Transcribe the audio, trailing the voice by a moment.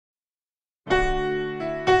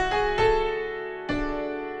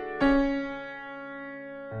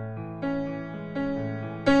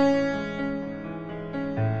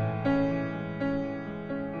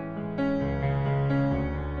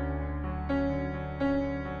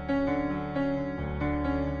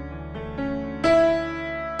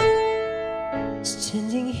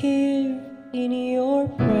Standing here in your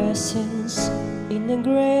presence, in a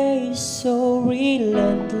grace so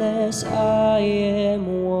relentless, I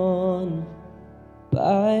am won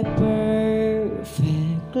by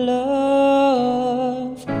perfect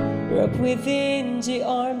love. Wrapped within the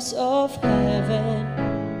arms of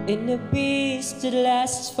heaven, in a peace that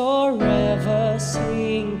lasts forever,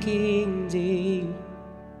 sinking deep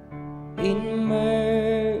in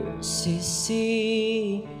mercy's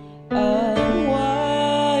sea. I'm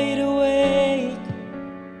wide awake,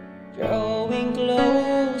 drawing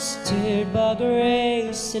close, stirred by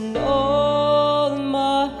grace, and all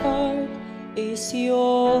my heart is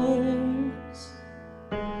yours.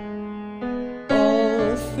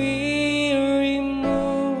 All fear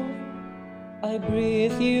removed, I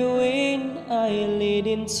breathe you in, I lead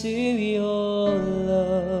into your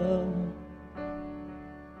love.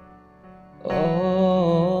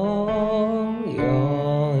 Oh,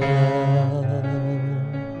 your love.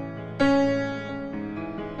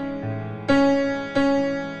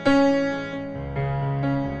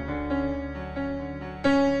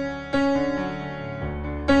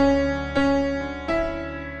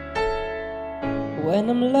 When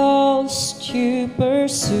I'm lost, you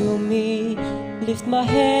pursue me. Lift my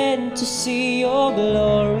hand to see your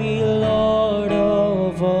glory, Lord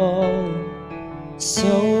of all.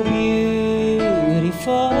 So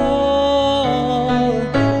beautiful.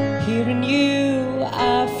 Here in you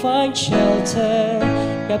I find shelter,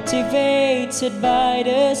 captivated by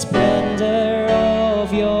the splendor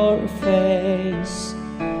of your face,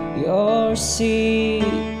 your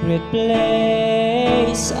secret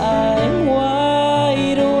place. I'm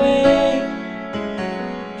wide awake,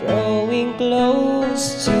 drawing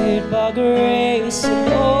close, stirred by grace,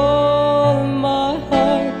 and all my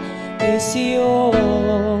heart is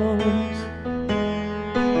yours.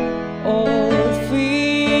 All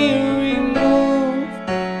fear removed,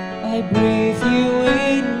 I breathe you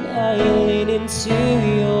in, I lean into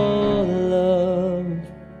your love.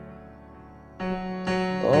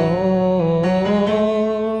 Oh,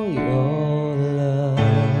 your love.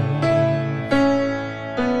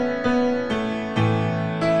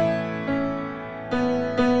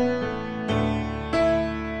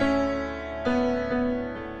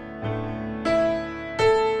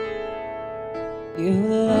 Your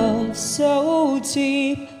love so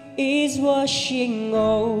deep is washing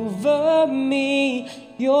over me.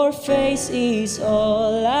 Your face is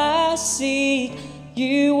all I seek.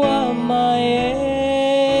 You are my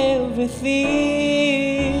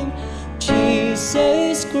everything.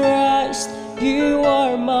 Jesus Christ, you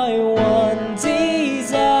are my one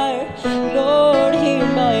desire. Lord, hear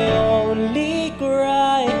my only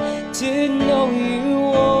cry, to know you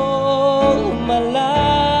all my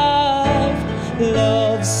life.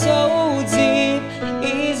 Love so deep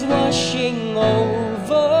is washing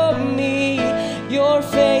over me. Your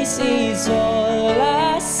face is all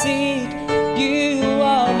I seek. You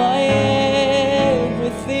are my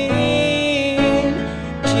everything.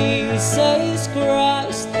 Jesus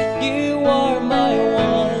Christ, you are my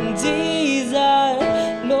one desire.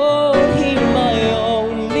 Lord, hear my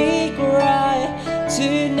only cry,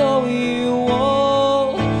 to know you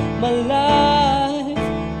all my life.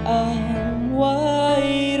 I'm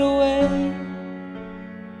wide awake,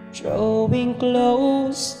 drawing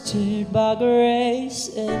close, stirred by grace,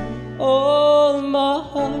 and all my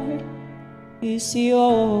heart is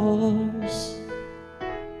yours.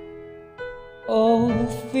 All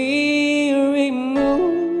fear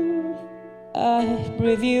removed, I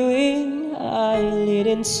breathe you in, I lead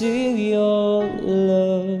into your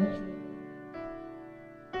love.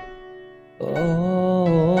 Oh.